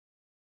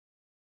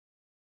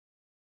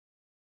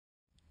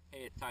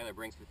Hey, it's T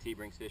Brinks with T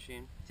Brinks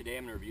Fishing. Today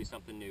I'm going to review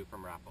something new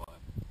from Rapala.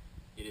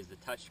 It is the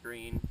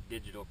touchscreen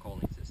digital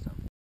culling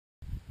system.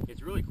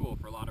 It's really cool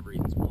for a lot of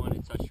reasons. One,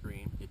 it's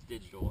touchscreen, it's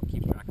digital, it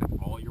keeps track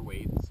of all your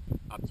weights,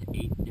 up to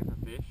 8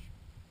 different fish.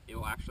 It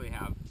will actually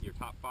have your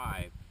top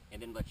 5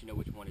 and then let you know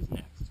which one is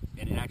next.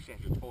 And it actually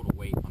has your total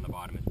weight on the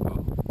bottom as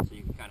well, so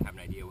you can kind of have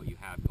an idea what you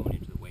have going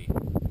into the weigh.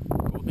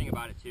 The cool thing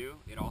about it too,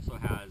 it also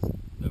has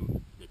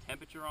the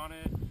temperature on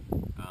it.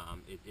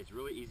 It's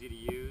really easy to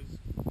use,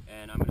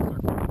 and I'm going to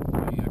start calling.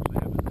 I actually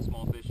have a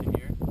small fish in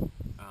here.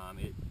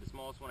 The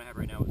smallest one I have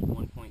right now is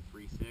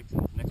 1.36,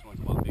 and this next one's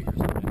a lot bigger,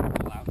 so I'm going to have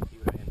to pull out and see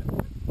what I end up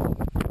with.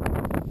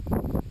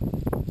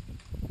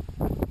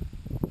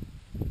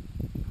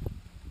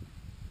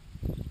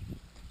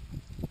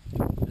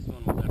 This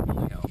one will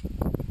definitely help.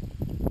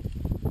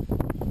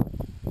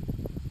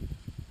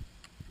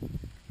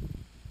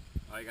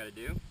 All you got to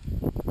do,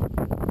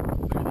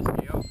 clear the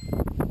scale,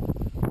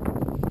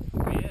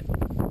 weigh it,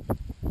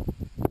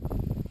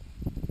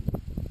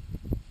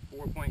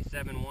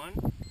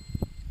 4.71,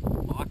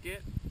 lock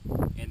it,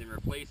 and then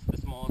replace the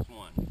smallest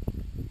one.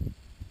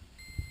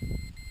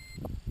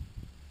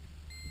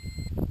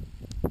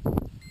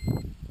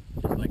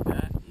 Just like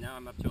that. Now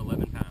I'm up to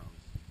 11 pounds.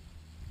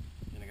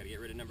 Then I got to get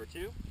rid of number 2.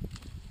 You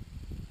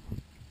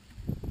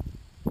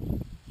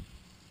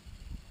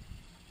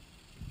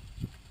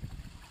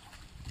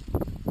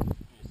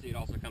see it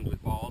also comes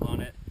with balls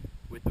on it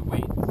with the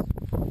weights.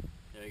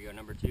 There you go,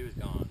 number 2 is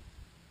gone.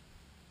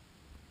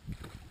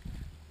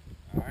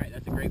 Alright,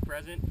 that's a great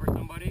present for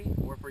somebody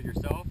or for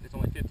yourself. It's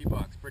only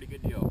 $50, pretty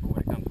good deal for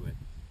what it comes with.